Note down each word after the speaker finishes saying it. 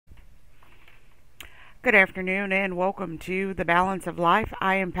Good afternoon and welcome to The Balance of Life.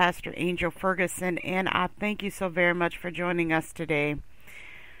 I am Pastor Angel Ferguson and I thank you so very much for joining us today.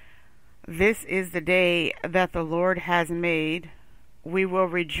 This is the day that the Lord has made. We will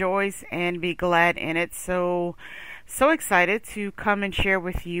rejoice and be glad in it. So excited to come and share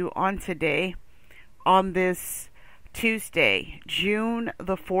with you on today, on this Tuesday, June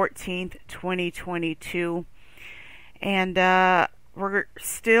the 14th, 2022. And we're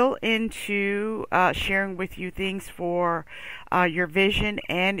still into sharing with you things for your vision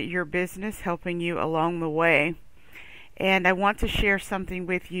and your business, helping you along the way. And I want to share something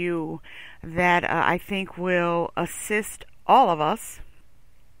with you that I think will assist all of us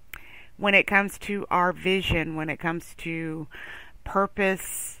when it comes to our vision, when it comes to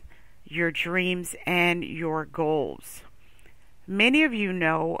purpose, your dreams, and your goals. Many of you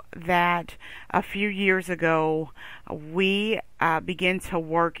know that a few years ago we began to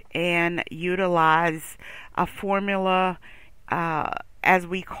work and utilize a formula as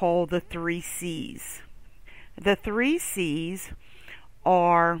we call the 3 C's. The 3 C's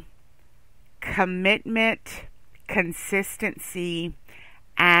are commitment, consistency,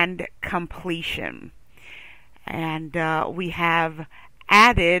 and completion. And we have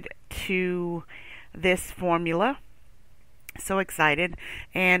added to this formula. So excited,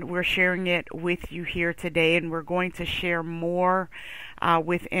 and we're sharing it with you here today, and we're going to share more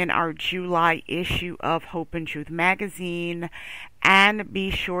within our July issue of Hope and Truth magazine. And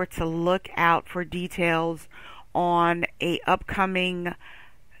be sure to look out for details on a upcoming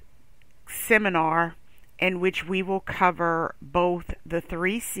seminar in which we will cover both the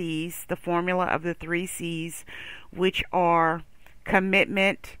 3 C's, the formula of the 3 C's, which are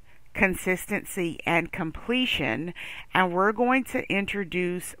commitment, consistency, and completion, and we're going to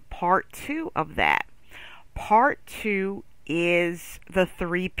introduce part 2 of that. Part 2 is the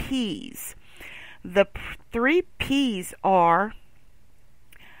 3 P's. The 3 P's are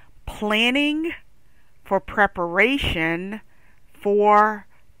planning, for preparation, for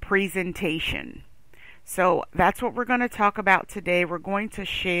presentation. So that's what we're going to talk about today. We're going to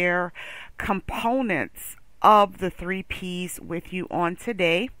share components of the 3 P's with you on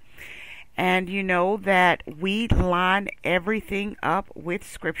today. And you know that we line everything up with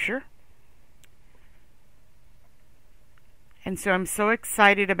Scripture. And so I'm so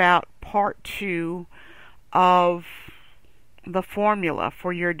excited about part 2 of the formula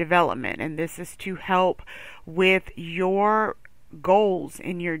for your development. And this is to help with your goals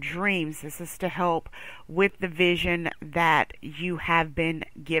and your dreams. This is to help with the vision that you have been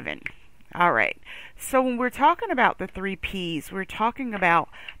given. All right. So when we're talking about the 3 P's, we're talking about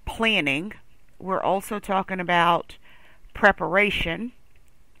planning. We're also talking about preparation.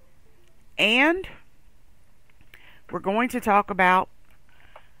 And we're going to talk about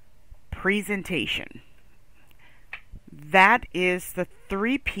presentation. That is the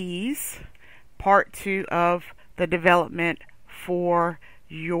 3 P's, part 2 of the development for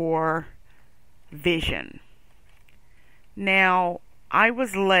your vision. Now, I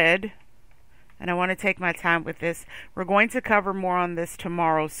was led, and I want to take my time with this. We're going to cover more on this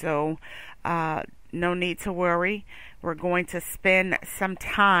tomorrow, so no need to worry. We're going to spend some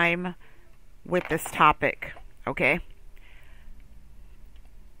time with this topic, okay?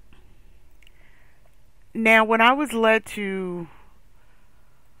 Now, when I was led to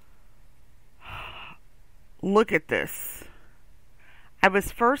look at this, I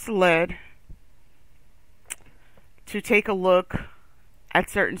was first led to take a look at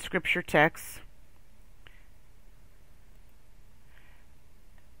certain scripture texts.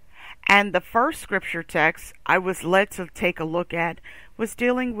 And the first scripture text I was led to take a look at was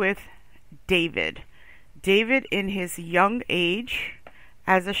dealing with David. David in his young age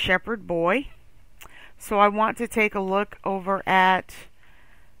as a shepherd boy. So I want to take a look over at,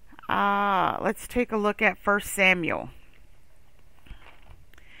 let's take a look at 1 Samuel.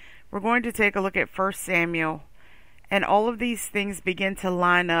 We're going to take a look at 1 Samuel. And all of these things begin to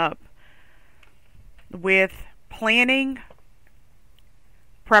line up with planning,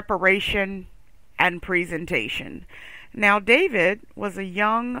 preparation, and presentation. Now, David was a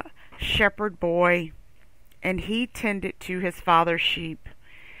young shepherd boy, and he tended to his father's sheep.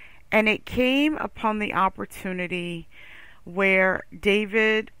 And it came upon the opportunity where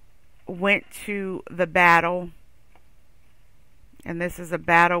David went to the battle. And this is a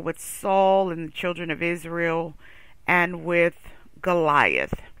battle with Saul and the children of Israel and with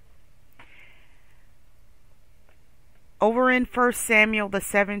Goliath. Over in 1 Samuel, the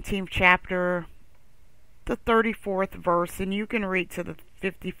 17th chapter, the 34th verse, and you can read to the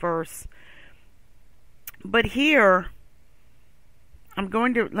 51st. But here,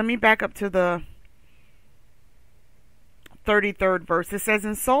 let me back up to the 33rd verse. It says,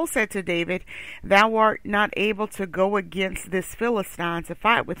 And Saul said to David, Thou art not able to go against this Philistine to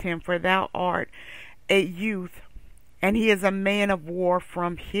fight with him, for thou art a youth, and he is a man of war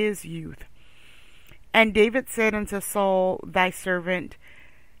from his youth. And David said unto Saul, Thy servant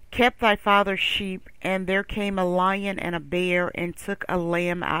kept thy father's sheep, and there came a lion and a bear, and took a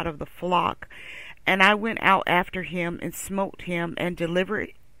lamb out of the flock. And I went out after him, and smote him, and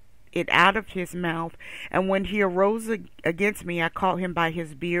delivered it out of his mouth. And when he arose against me, I caught him by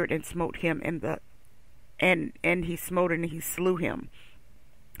his beard, and smote him and he smote and he slew him.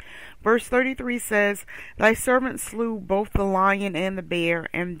 Verse 33 says, Thy servant slew both the lion and the bear,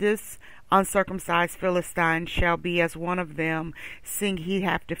 and this uncircumcised Philistine shall be as one of them, seeing he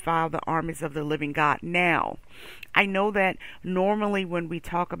hath defiled the armies of the living God. Now, I know that normally when we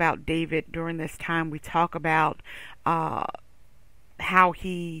talk about David during this time, we talk about how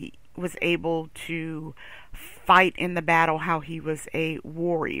he was able to fight in the battle, how he was a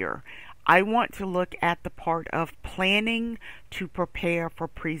warrior. I want to look at the part of planning to prepare for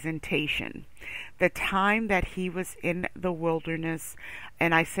presentation. The time that he was in the wilderness,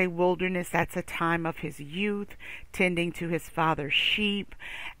 and I say wilderness, that's a time of his youth, tending to his father's sheep,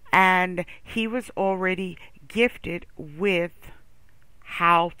 and he was already gifted with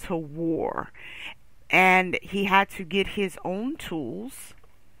how to war. And he had to get his own tools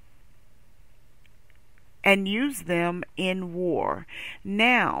and use them in war.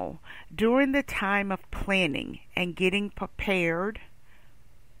 Now, during the time of planning and getting prepared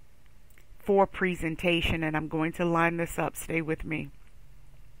for presentation, and I'm going to line this up, stay with me.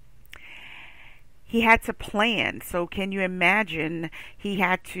 He had to plan. So can you imagine he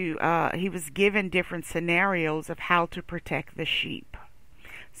was given different scenarios of how to protect the sheep.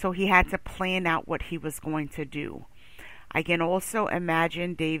 So he had to plan out what he was going to do. I can also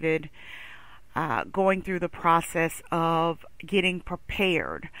imagine David going through the process of getting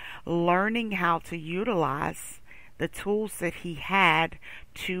prepared, learning how to utilize the tools that he had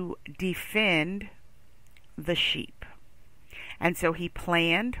to defend the sheep. And so he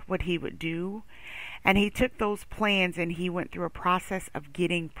planned what he would do, and he took those plans and he went through a process of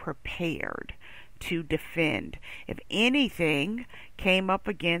getting prepared to defend. If anything came up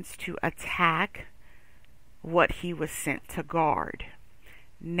against to attack what he was sent to guard.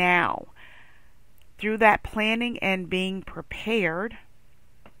 Now, through that planning and being prepared,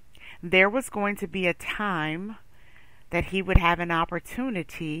 there was going to be a time that he would have an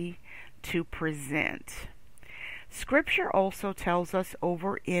opportunity to present. Scripture also tells us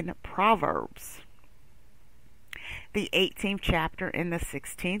over in Proverbs, the 18th chapter in the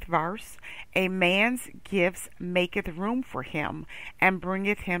 16th verse, A man's gifts maketh room for him, and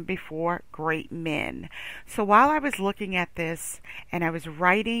bringeth him before great men. So while I was looking at this, and I was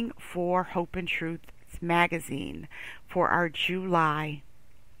writing for Hope and Truth magazine for our July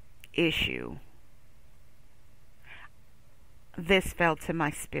issue, this fell to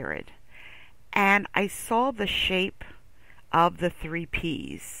my spirit. And I saw the shape of the 3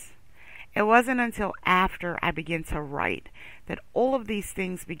 P's. It wasn't until after I began to write that all of these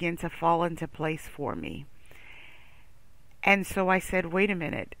things began to fall into place for me. And so I said, wait a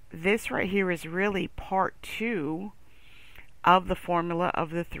minute, this right here is really part 2 of the formula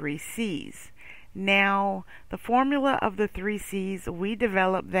of the 3 C's. Now, the formula of the 3 C's, we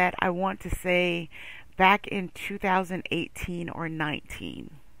developed that, I want to say, back in 2018 or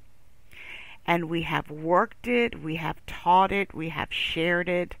 19. And we have worked it, we have taught it, we have shared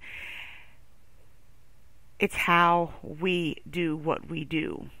it. It's how we do what we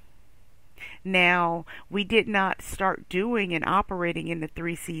do. Now, we did not start doing and operating in the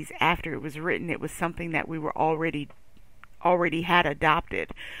 3 C's after it was written. It was something that we were already had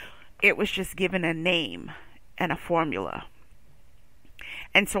adopted. It was just given a name and a formula.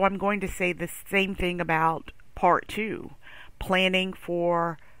 And so I'm going to say the same thing about part 2, planning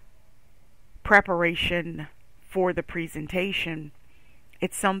for preparation for the presentation.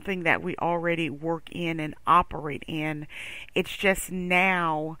 It's something that we already work in and operate in. It's just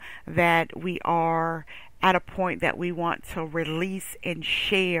now that we are at a point that we want to release and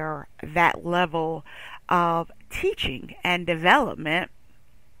share that level of teaching and development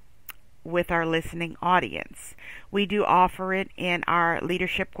with our listening audience. We do offer it in our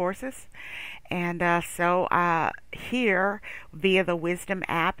leadership courses, and so here via the Wisdom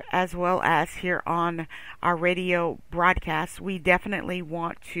app, as well as here on our radio broadcast, we definitely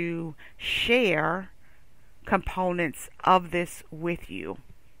want to share components of this with you.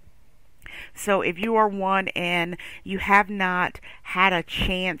 So if you are one and you have not had a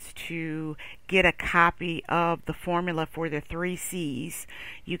chance to get a copy of the formula for the 3 C's,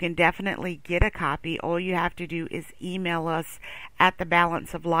 you can definitely get a copy. All you have to do is email us at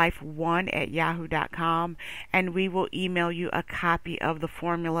thebalanceoflife1@yahoo.com, and we will email you a copy of the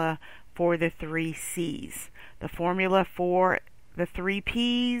formula for the 3 C's. The formula for the 3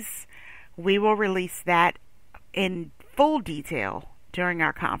 P's, we will release that in full detail during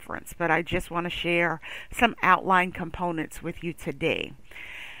our conference, but I just want to share some outline components with you today.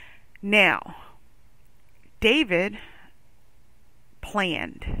 Now, David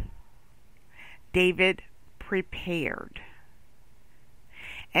planned. David prepared.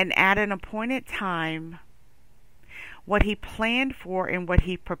 And at an appointed time, what he planned for and what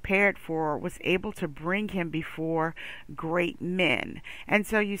he prepared for was able to bring him before great men. And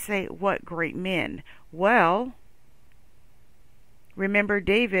so you say, what great men? Well, remember,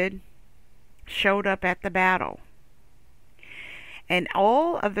 David showed up at the battle. And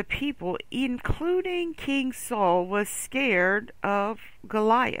all of the people, including King Saul, was scared of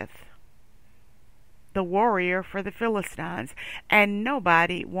Goliath, the warrior for the Philistines. And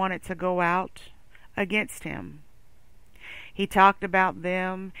nobody wanted to go out against him. He talked about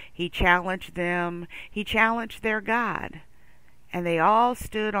them. He challenged them. He challenged their God. And they all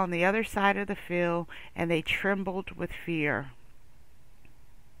stood on the other side of the field, and they trembled with fear.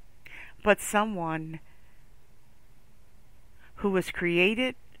 But someone who was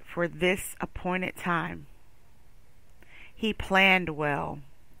created for this appointed time. He planned well.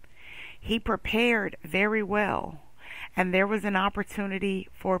 He prepared very well. And there was an opportunity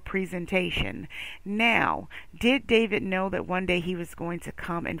for presentation. Now, did David know that one day he was going to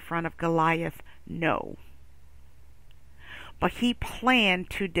come in front of Goliath? No. But he planned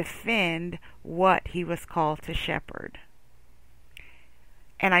to defend what he was called to shepherd.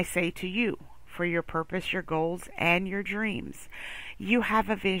 And I say to you, for your purpose, your goals, and your dreams, you have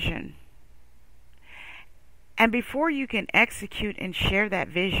a vision. And before you can execute and share that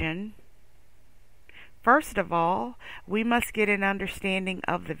vision, first of all, we must get an understanding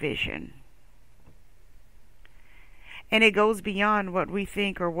of the vision. And it goes beyond what we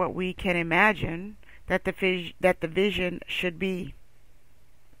think or what we can imagine that the vision should be.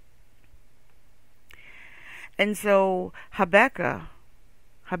 And so Habakkuk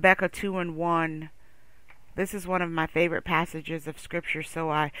 2:1, this is one of my favorite passages of scripture, so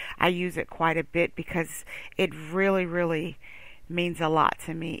I use it quite a bit because it really, really means a lot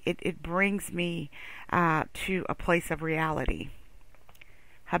to me. It brings me to a place of reality.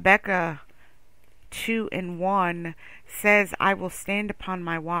 Habakkuk 2:1 says, I will stand upon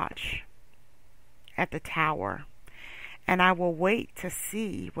my watch at the tower, and I will wait to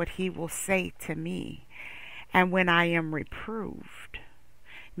see what he will say to me, and when I am reproved,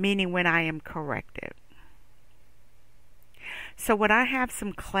 meaning when I am corrected. So when I have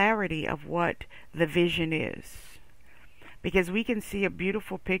some clarity of what the vision is, because we can see a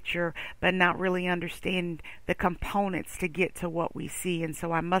beautiful picture but not really understand the components to get to what we see. And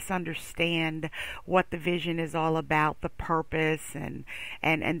so I must understand what the vision is all about, the purpose and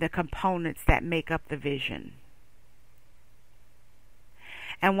the components that make up the vision.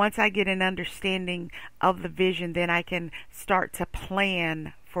 And once I get an understanding of the vision, then I can start to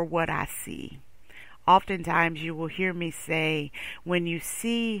plan for what I see. Oftentimes you will hear me say, when you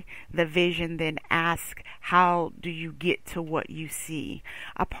see the vision, then ask, how do you get to what you see?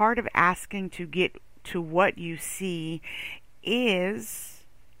 A part of asking to get to what you see is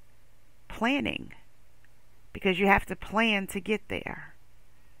planning, because you have to plan to get there.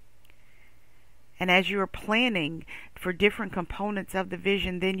 And as you are planning for different components of the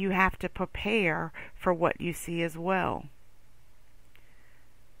vision, then you have to prepare for what you see as well.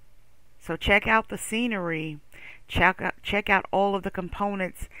 So check out the scenery, check out all of the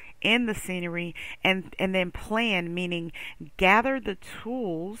components in the scenery, and then plan, meaning gather the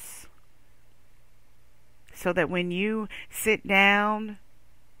tools so that when you sit down,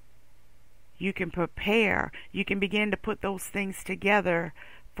 you can prepare. You can begin to put those things together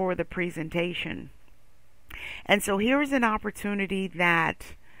for the presentation. And so here's an opportunity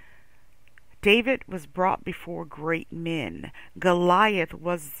that David was brought before great men. Goliath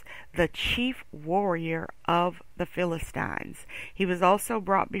was the chief warrior of the Philistines. He was also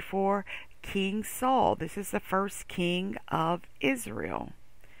brought before King Saul. This is the first king of Israel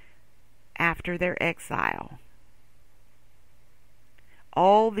after their exile.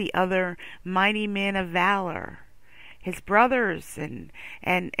 All the other mighty men of valor, his brothers, and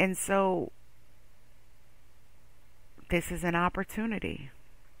so this is an opportunity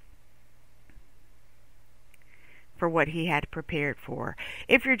for what he had prepared for.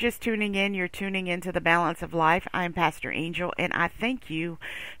 If you're just tuning in, you're tuning into The Balance of Life. I'm Pastor Angel, and I thank you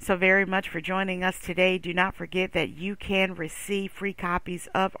so very much for joining us today. Do not forget that you can receive free copies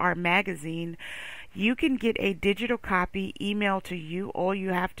of our magazine. You can get a digital copy emailed to you. All you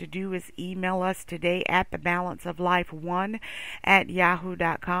have to do is email us today at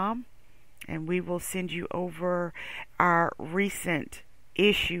thebalanceoflife1@yahoo.com, and we will send you over our recent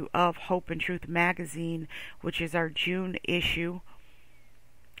issue of Hope and Truth magazine, which is our June issue,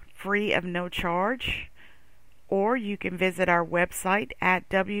 free of no charge. Or you can visit our website at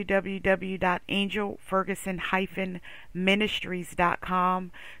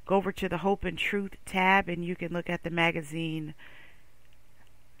www.angelferguson-ministries.com. Go over to the Hope and Truth tab and you can look at the magazine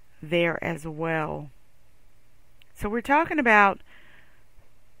there as well. So we're talking about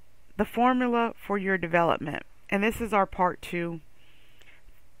the formula for your development, and this is our part 2.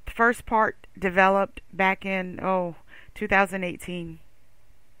 The first part developed back in 2018,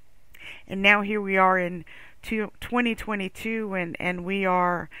 and now here we are in 2022, and we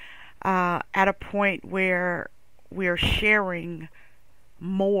are at a point where we are sharing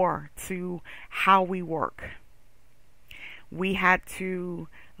more to how we work. We had to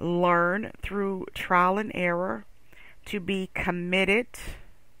learn through trial and error to be committed,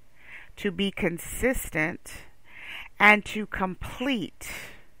 to be consistent, and to complete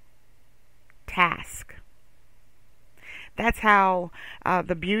task. That's how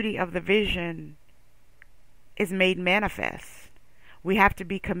the beauty of the vision is made manifest. We have to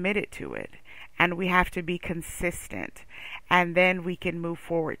be committed to it, and we have to be consistent, and then we can move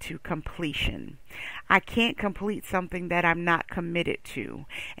forward to completion. I can't complete something that I'm not committed to,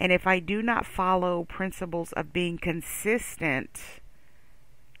 and if I do not follow principles of being consistent,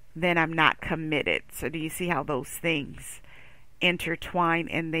 then I'm not committed. So do you see how those things intertwine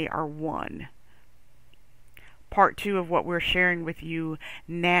and they are one? Part 2 of what we're sharing with you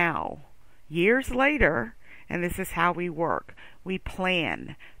now, years later, and this is how we work. We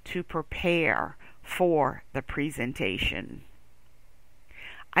plan to prepare for the presentation.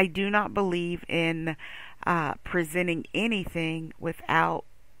 I do not believe in presenting anything without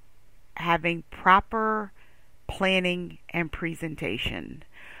having proper planning and presentation.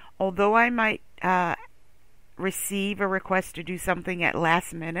 Although I might receive a request to do something at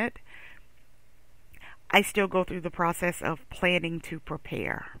last minute, I still go through the process of planning to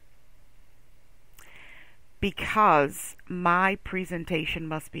prepare, because my presentation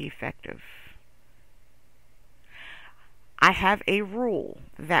must be effective. I have a rule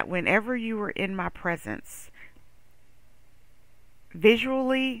that whenever you are in my presence,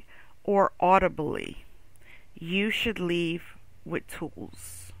 visually or audibly, you should leave with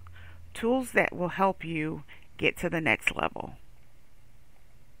tools that will help you get to the next level.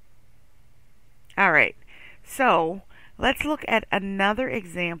 All right, so let's look at another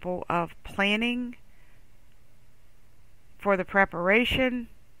example of planning for the preparation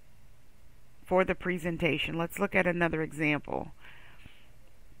for the presentation. Let's look at another example.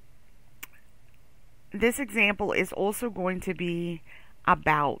 This example is also going to be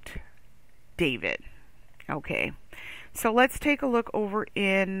about David. Okay, so let's take a look over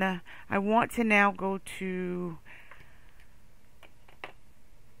in, I want to now go to,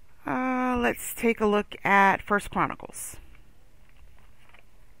 let's take a look at 1 Chronicles.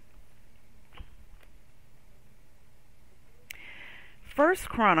 First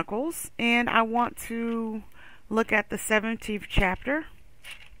Chronicles, and I want to look at the 17th chapter.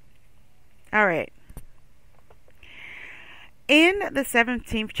 All right. In the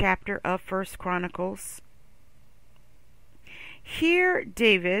 17th chapter of First Chronicles, here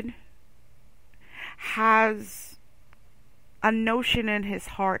David has a notion in his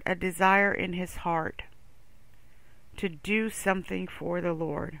heart, a desire in his heart to do something for the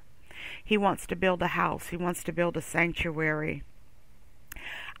Lord. He wants to build a house. He wants to build a sanctuary.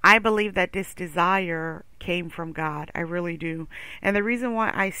 I believe that this desire came from God. I really do. And the reason why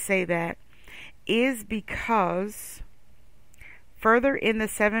I say that is because further in the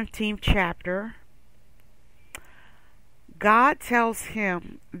 17th chapter, God tells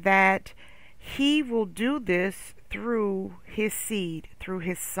him that he will do this through his seed, through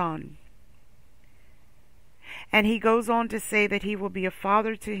his son. And he goes on to say that he will be a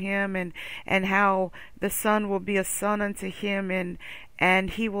father to him, and how the son will be a son unto him, and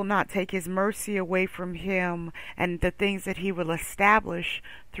he will not take his mercy away from him, and the things that he will establish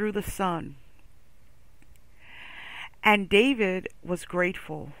through the son. And David was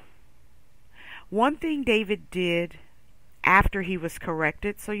grateful. One thing David did after he was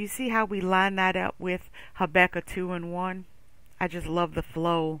corrected, so you see how we line that up with Habakkuk 2:1. I just love the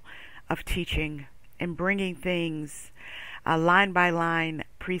flow of teaching and bringing things line by line,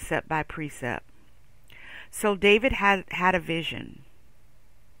 precept by precept. So David had a vision,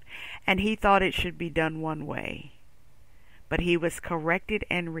 and he thought it should be done one way, but he was corrected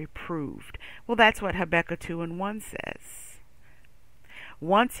and reproved. Well, that's what Habakkuk 2:1 says.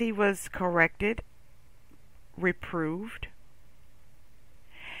 Once he was corrected, reproved,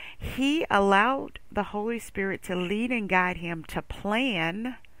 he allowed the Holy Spirit to lead and guide him to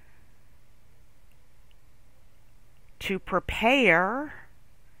plan, to prepare,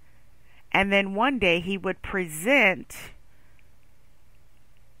 and then one day he would present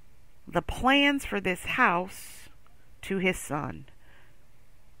the plans for this house to his son.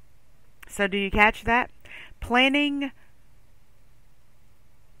 So do you catch that? Planning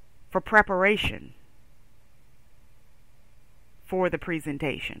for preparation for the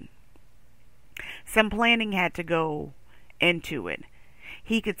presentation. Some planning had to go into it.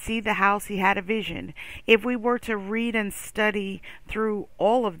 He could see the house. He had a vision. If we were to read and study through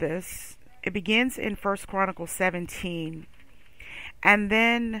all of this, it begins in 1 Chronicles 17, and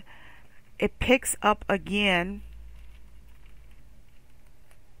then it picks up again,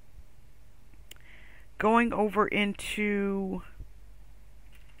 going over into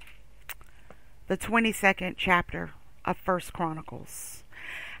the 22nd chapter of 1 Chronicles.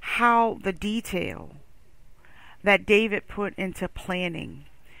 How the detail that David put into planning,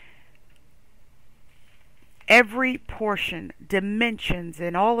 every portion, dimensions,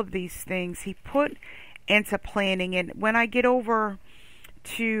 and all of these things he put into planning. And when I get over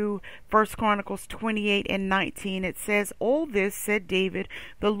to 1 Chronicles 28:19, it says, "All this, said David,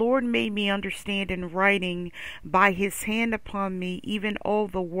 the Lord made me understand in writing by his hand upon me, even all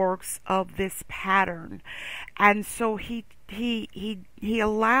the works of this pattern." And so he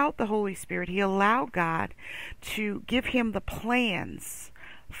allowed the Holy Spirit, he allowed God to give him the plans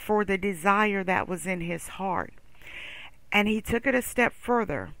for the desire that was in his heart. And he took it a step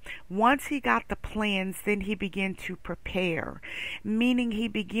further. Once he got the plans, then he began to prepare, meaning he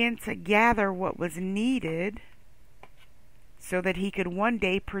began to gather what was needed so that he could one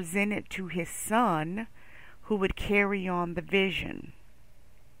day present it to his son, who would carry on the vision.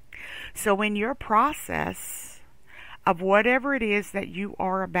 So in your process of whatever it is that you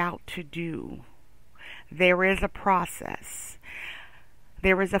are about to do, there is a process.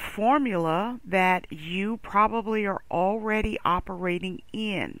 There is a formula that you probably are already operating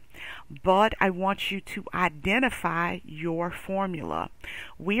in, but I want you to identify your formula.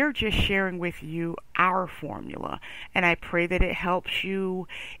 We are just sharing with you our formula, and I pray that it helps you.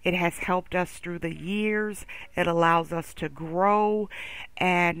 It has helped us through the years. It allows us to grow,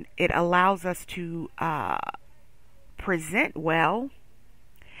 and it allows us to present well.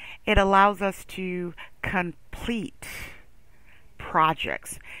 It allows us to complete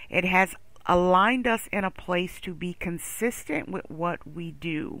projects. It has aligned us in a place to be consistent with what we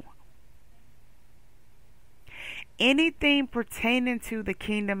do. Anything pertaining to the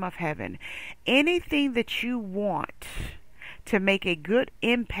kingdom of heaven, anything that you want to make a good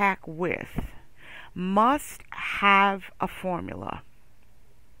impact with, must have a formula.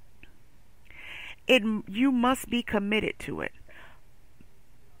 You must be committed to it.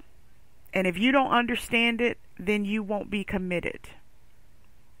 And if you don't understand it, then you won't be committed.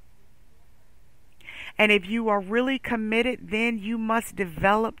 And if you are really committed, then you must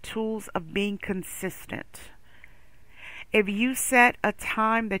develop tools of being consistent. If you set a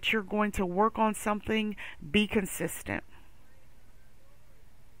time that you're going to work on something, be consistent.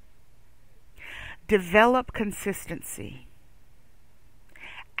 Develop consistency.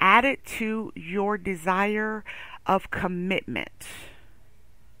 Add it to your desire of commitment.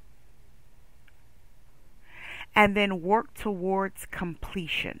 And then work towards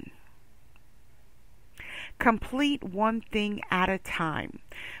completion. Complete one thing at a time.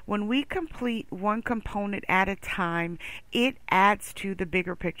 When we complete one component at a time, it adds to the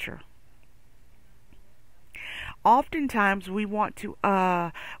bigger picture. Oftentimes we want to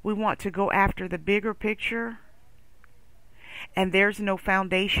go after the bigger picture, and there's no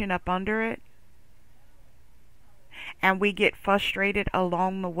foundation up under it, and we get frustrated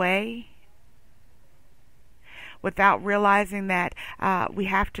along the way, without realizing that we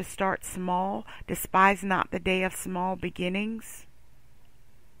have to start small. Despise not the day of small beginnings.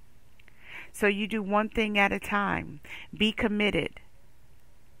 So you do one thing at a time. Be committed.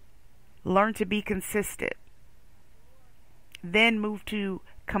 Learn to be consistent. Then move to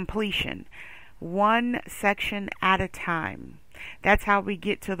completion. One section at a time. That's how we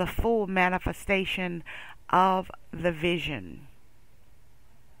get to the full manifestation of the vision.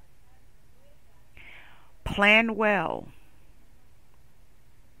 Plan well.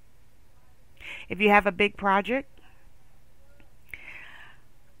 If you have a big project,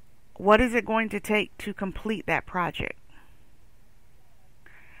 what is it going to take to complete that project?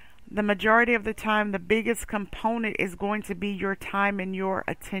 The majority of the time, the biggest component is going to be your time and your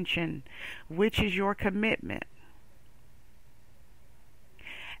attention, which is your commitment.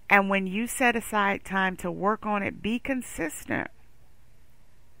 And when you set aside time to work on it, be consistent.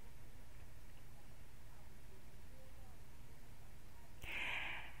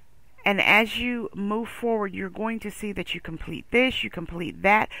 And as you move forward, you're going to see that you complete this, you complete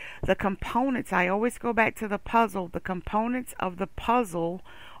that. The components, I always go back to the puzzle. The components of the puzzle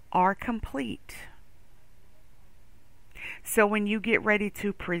are complete. So when you get ready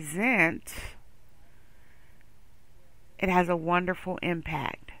to present, it has a wonderful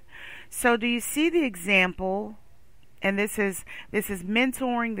impact. So do you see the example? And this is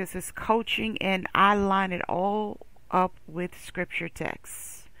mentoring, this is coaching, and I line it all up with scripture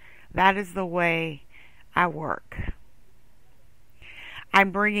texts. That is the way I work.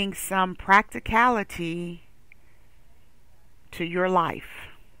 I'm bringing some practicality to your life.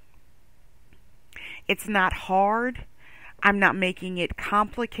 It's not hard. I'm not making it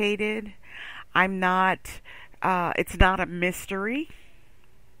complicated. It's not a mystery.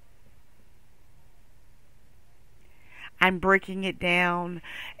 I'm breaking it down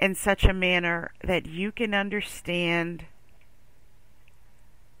in such a manner that you can understand,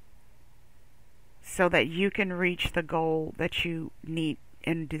 so that you can reach the goal that you need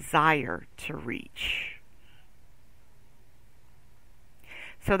and desire to reach.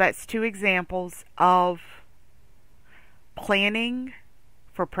 So that's 2 examples of planning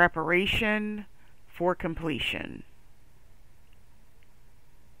for preparation for completion.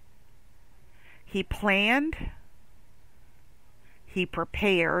 He planned, he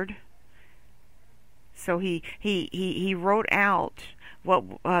prepared, so he wrote out what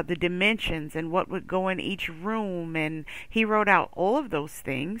the dimensions and what would go in each room, and he wrote out all of those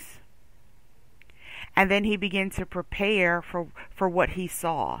things. And then he began to prepare for what he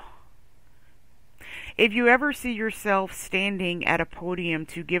saw. If you ever see yourself standing at a podium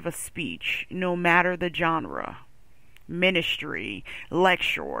to give a speech, no matter the genre, ministry,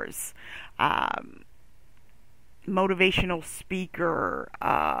 lectures, motivational speaker,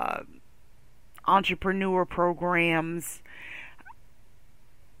 entrepreneur programs,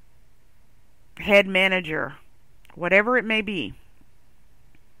 head manager, whatever it may be,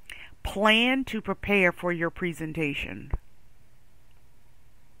 plan to prepare for your presentation.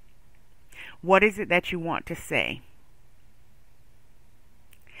 What is it that you want to say?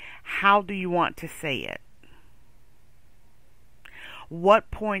 How do you want to say it? What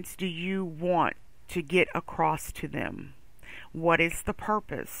points do you want to get across to them? What is the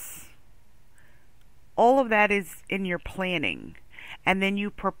purpose? All of that is in your planning. And then you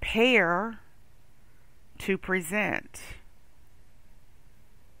prepare to present.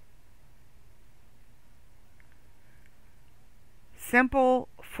 Simple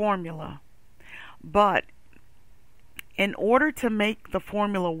formula. But in order to make the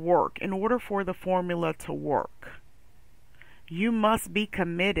formula work, in order for the formula to work, you must be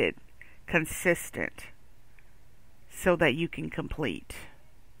committed, consistent, so that you can complete.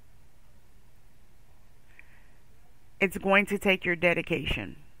 It's going to take your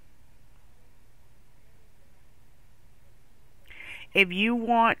dedication. If you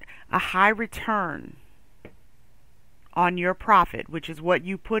want a high return on your profit, which is what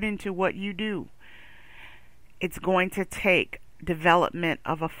you put into what you do, it's going to take development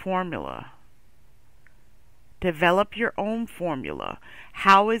of a formula. Develop your own formula.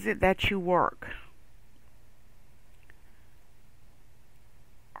 How is it that you work?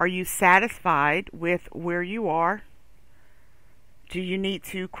 Are you satisfied with where you are? Do you need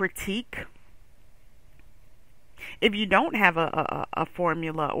to critique? If you don't have a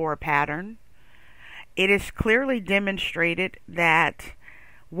formula or a pattern, it is clearly demonstrated that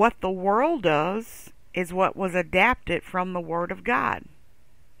what the world does is what was adapted from the Word of God.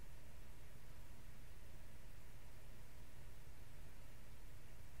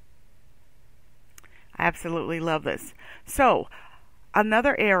 I absolutely love this. So,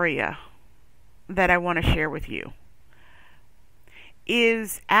 another area that I want to share with you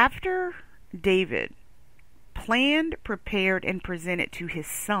is after David planned, prepared, and presented to his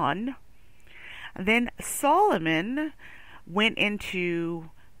son, then Solomon went into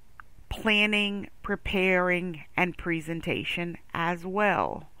planning, preparing, and presentation as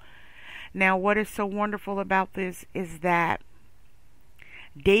well. Now, what is so wonderful about this is that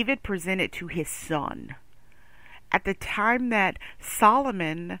David presented to his son. At the time that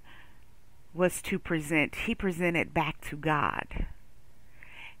Solomon was to present, he presented back to God,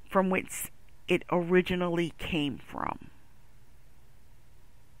 from which it originally came from.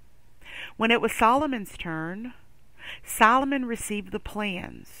 When it was Solomon's turn, Solomon received the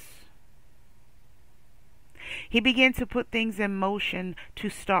plans. He began to put things in motion to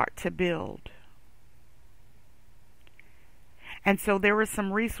start to build. And so there were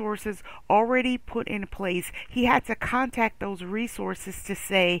some resources already put in place. He had to contact those resources to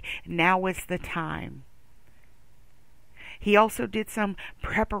say, now is the time. He also did some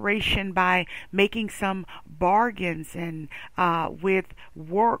preparation by making some bargains and with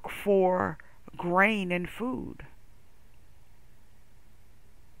work for grain and food,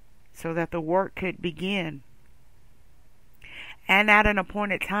 so that the work could begin. And at an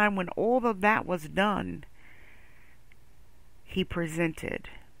appointed time, when all of that was done, he presented.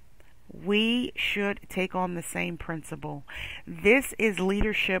 We should take on the same principle. This is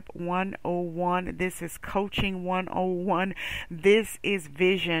Leadership 101. This is Coaching 101. This is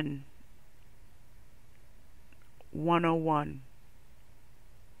Vision 101.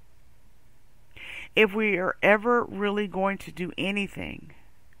 If we are ever really going to do anything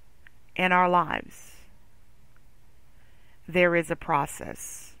in our lives, there is a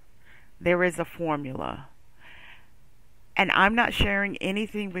process. There is a formula. And I'm not sharing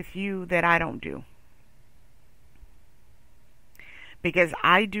anything with you that I don't do, because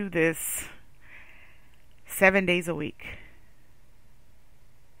I do this 7 days a week.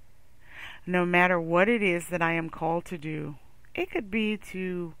 No matter what it is that I am called to do, it could be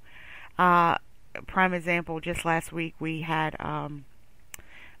to, prime example, just last week we had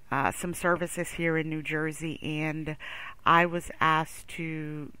some services here in New Jersey, and I was asked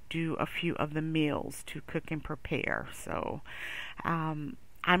to do a few of the meals to cook and prepare. So I'm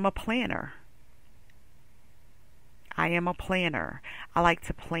a planner. I am a planner. I like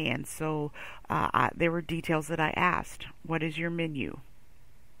to plan. So there were details that I asked. What is your menu?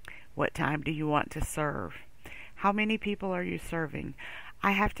 What time do you want to serve? How many people are you serving?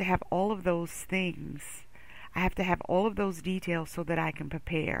 I have to have all of those things. I have to have all of those details so that I can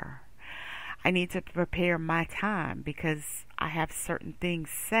prepare. I need to prepare my time because I have certain things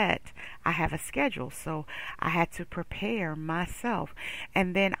set. I have a schedule, so I had to prepare myself.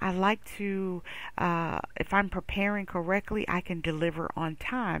 And then I like to, if I'm preparing correctly, I can deliver on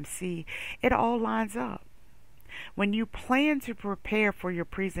time. See, it all lines up. When you plan to prepare for your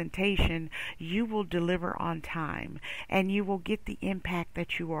presentation, you will deliver on time and you will get the impact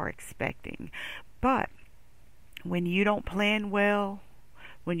that you are expecting. But when you don't plan well,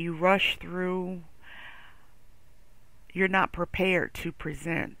 when you rush through, you're not prepared to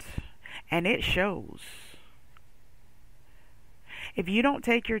present, and it shows. If you don't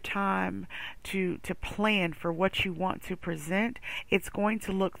take your time to plan for what you want to present, it's going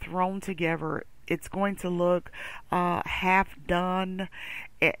to look thrown together. It's going to look half done.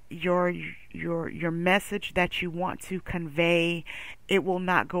 Your message that you want to convey, it will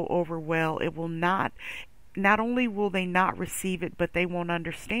not go over well. It will not only will they not receive it, but they won't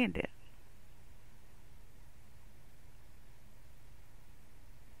understand it.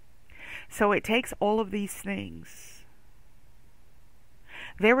 So it takes all of these things.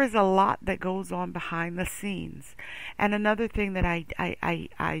 There is a lot that goes on behind the scenes. And another thing that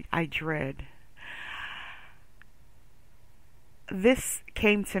I dread. This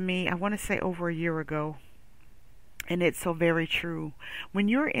came to me, I want to say over a year ago. And it's so very true. When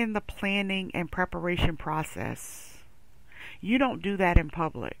you're in the planning and preparation process, you don't do that in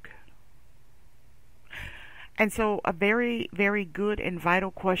public. And so a very, very good and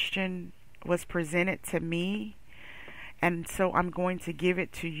vital question was presented to me. And so I'm going to give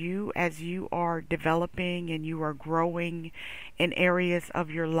it to you as you are developing and you are growing in areas of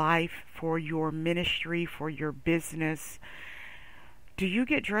your life, for your ministry, for your business. Do you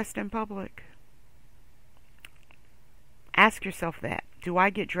get dressed in public? Ask yourself that. Do I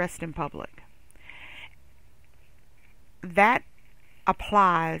get dressed in public? That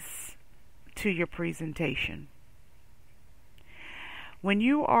applies to your presentation. When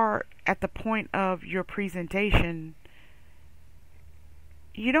you are at the point of your presentation,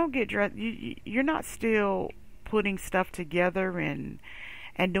 you don't get dressed. You're not still putting stuff together and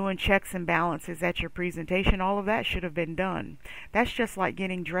doing checks and balances at your presentation. All of that should have been done. That's just like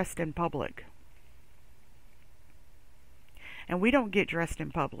getting dressed in public. And we don't get dressed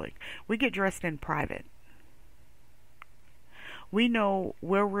in public. We get dressed in private. We know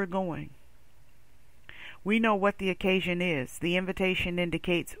where we're going. We know what the occasion is. The invitation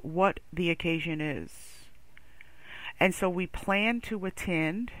indicates what the occasion is. And so we plan to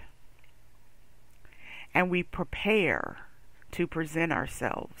attend and we prepare to present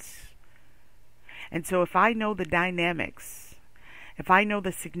ourselves. And so if I know the dynamics, if I know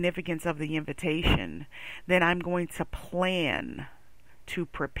the significance of the invitation, then I'm going to plan to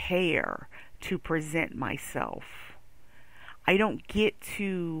prepare to present myself. I don't get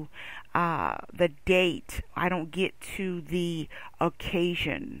to the date, I don't get to the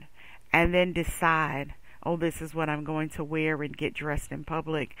occasion and then decide, oh, this is what I'm going to wear and get dressed in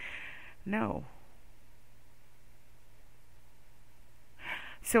public. No.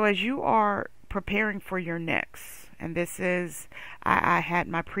 So as you are preparing for your next, and this is, I had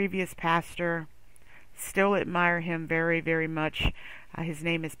my previous pastor, still admire him very, very much. His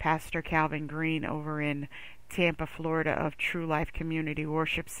name is Pastor Calvin Green over in Tampa, Florida, of True Life Community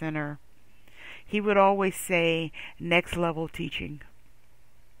Worship Center. He would always say, next level teaching.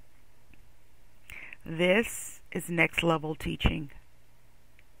 This is next level teaching.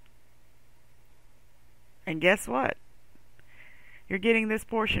 And guess what? You're getting this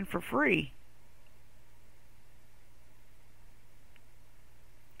portion for free.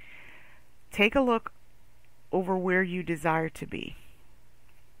 Take a look over where you desire to be.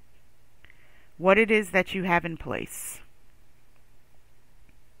 What it is that you have in place.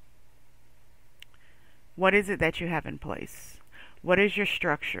 What is it that you have in place? What is your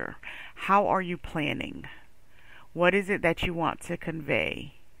structure? How are you planning? What is it that you want to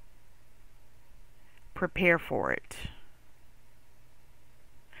convey? Prepare for it.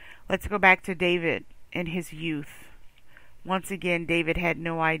 Let's go back to David in his youth. Once again, David had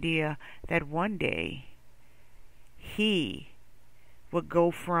no idea that one day he would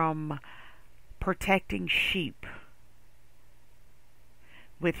go from protecting sheep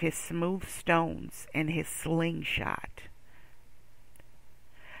with his smooth stones and his slingshot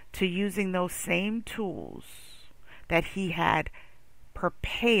to using those same tools that he had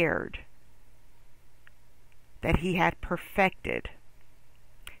prepared, that he had perfected.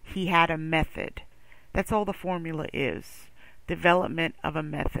 He had a method. That's all the formula is. Development of a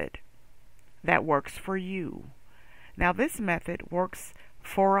method that works for you. Now this method works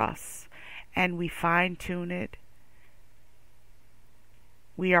for us, and we fine tune it.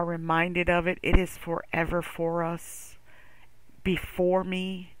 We are reminded of it. It is forever for us. Before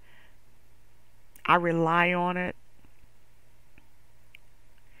me, I rely on it.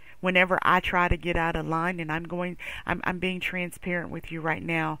 Whenever I try to get out of line, and I'm being transparent with you right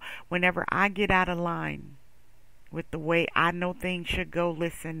now. Whenever I get out of line with the way I know things should go,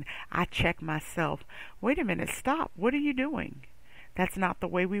 listen, I check myself. Wait a minute, stop. What are you doing? That's not the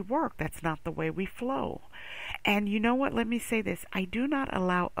way we work. That's not the way we flow. And you know what? Let me say this. I do not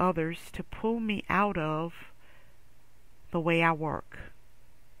allow others to pull me out of the way I work.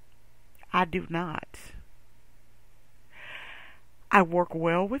 I do not. I work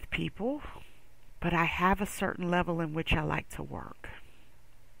well with people, but I have a certain level in which I like to work.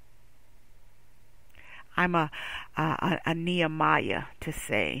 I'm a Nehemiah to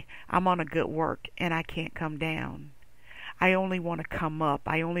say, I'm on a good work and I can't come down. I only want to come up.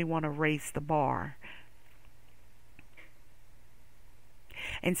 I only want to raise the bar.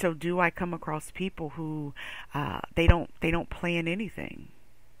 And so do I come across people who they don't plan anything,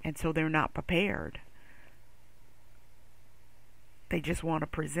 and so they're not prepared. They just want to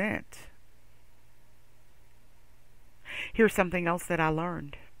present. Here's something else that I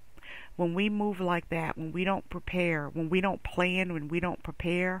learned. When we move like that, when we don't prepare, when we don't plan, when we don't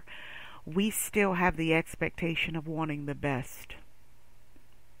prepare, we still have the expectation of wanting the best.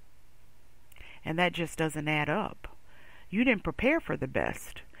 And that just doesn't add up. You didn't prepare for the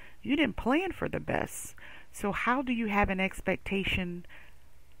best. You didn't plan for the best. So how do you have an expectation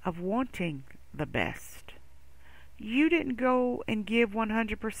of wanting the best? You didn't go and give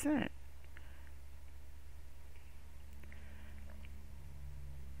 100%.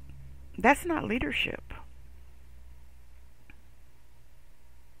 That's not leadership.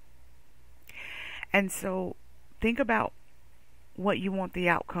 And so think about what you want the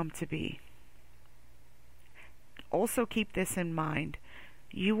outcome to be. Also keep this in mind.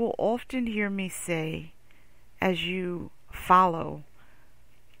 You will often hear me say, as you follow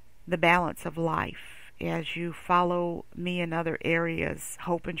the balance of life, as you follow me in other areas,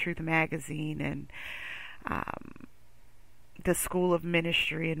 Hope and Truth Magazine and the School of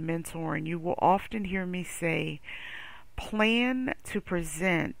Ministry and Mentoring, you will often hear me say, plan to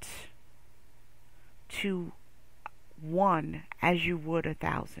present to one as you would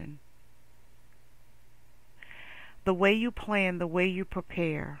 1,000. The way you plan, the way you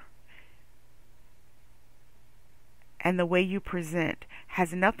prepare, and the way you present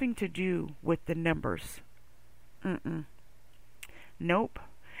has nothing to do with the numbers. Nope.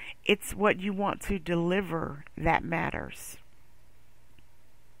 It's what you want to deliver that matters.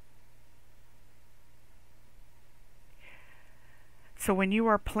 So when you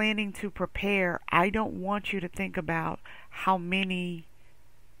are planning to prepare, I don't want you to think about how many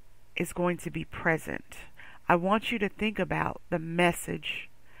is going to be present. I want you to think about the message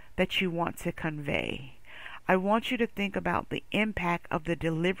that you want to convey. I want you to think about the impact of the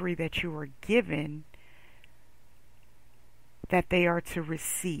delivery that you are given, that they are to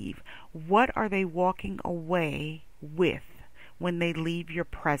receive. What are they walking away with when they leave your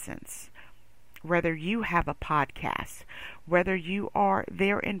presence? Whether you have a podcast, whether you are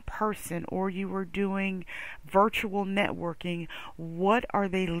there in person or you are doing virtual networking, what are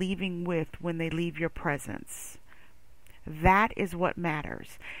they leaving with when they leave your presence? That is what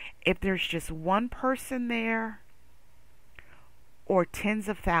matters. If there's just one person there or tens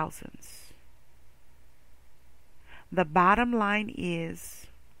of thousands, the bottom line is,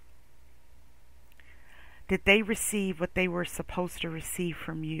 did they receive what they were supposed to receive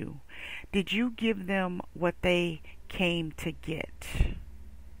from you? Did you give them what they came to get?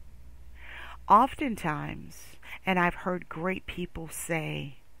 Oftentimes, and I've heard great people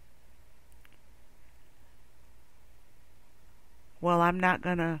say, well, I'm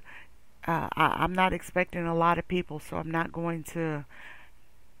not expecting a lot of people, so I'm not going to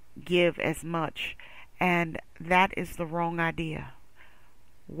give as much. And that is the wrong idea.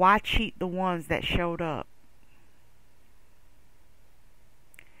 Why cheat the ones that showed up?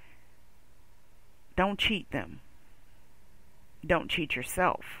 Don't cheat them. Don't cheat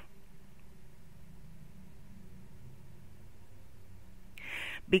yourself.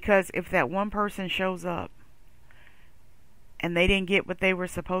 Because if that one person shows up and they didn't get what they were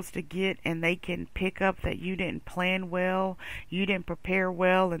supposed to get, and they can pick up that you didn't plan well, you didn't prepare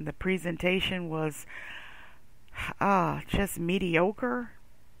well, and the presentation was just mediocre,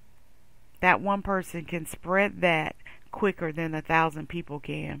 that one person can spread that quicker than 1,000 people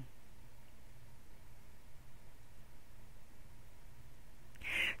can.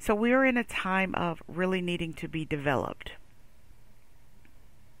 So we're in a time of really needing to be developed.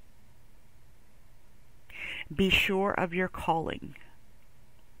 Be sure of your calling.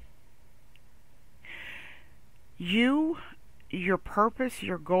 You, your purpose,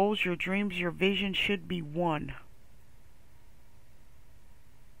 your goals, your dreams, your vision should be one.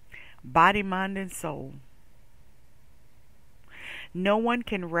 Body, mind, and soul. No one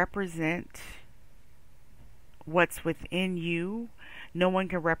can represent what's within you. No one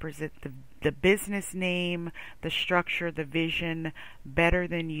can represent the business name, the structure, the vision better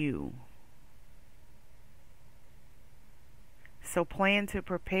than you. So plan to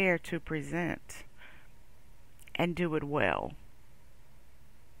prepare to present and do it well.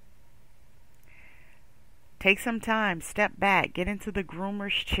 Take some time, step back, get into the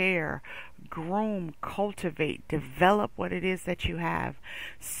groomer's chair, groom, cultivate, develop what it is that you have.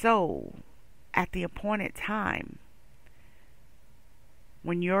 So at the appointed time,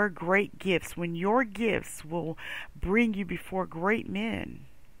 when your gifts will bring you before great men,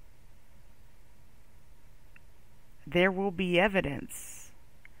 there will be evidence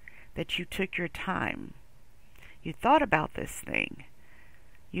that you took your time. You thought about this thing.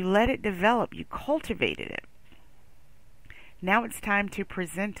 You let it develop. You cultivated it. Now it's time to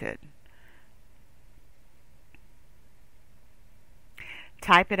present it.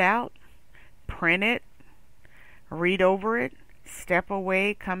 Type it out. Print it. Read over it. Step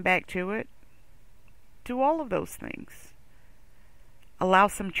away, come back to it. Do all of those things. Allow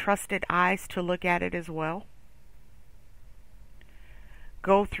some trusted eyes to look at it as well.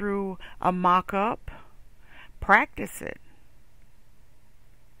 Go through a mock-up. Practice it.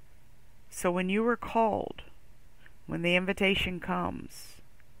 So when you are called, when the invitation comes,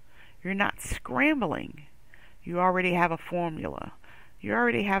 you're not scrambling. You already have a formula. You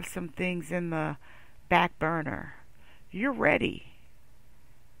already have some things in the back burner. You're ready.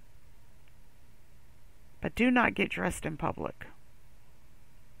 But do not get dressed in public.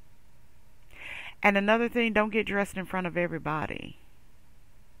 And another thing, don't get dressed in front of everybody.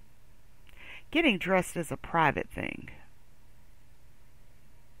 Getting dressed is a private thing.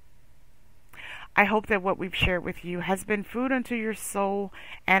 I hope that what we've shared with you has been food unto your soul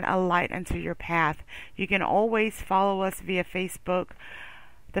and a light unto your path. You can always follow us via Facebook.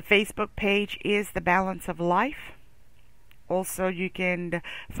 The Facebook page is The Balance of Life. Also, you can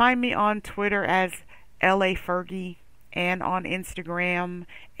find me on Twitter as LA Fergie and on Instagram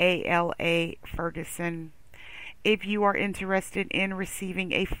ALA Ferguson. If you are interested in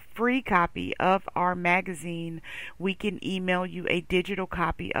receiving a free copy of our magazine, we can email you a digital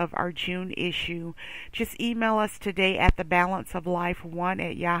copy of our June issue. Just email us today at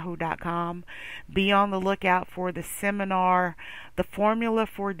thebalanceoflife1@yahoo.com. Be on the lookout for the seminar, the Formula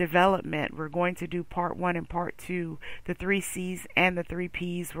for Development. We're going to do part 1 and part 2, the 3 C's and the 3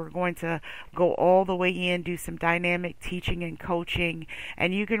 P's. We're going to go all the way in, do some dynamic teaching and coaching,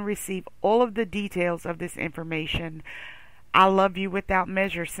 and you can receive all of the details of this information. I love you without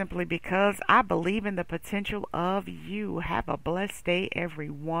measure simply because I believe in the potential of you. Have a blessed day,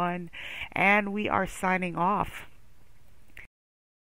 everyone, and we are signing off.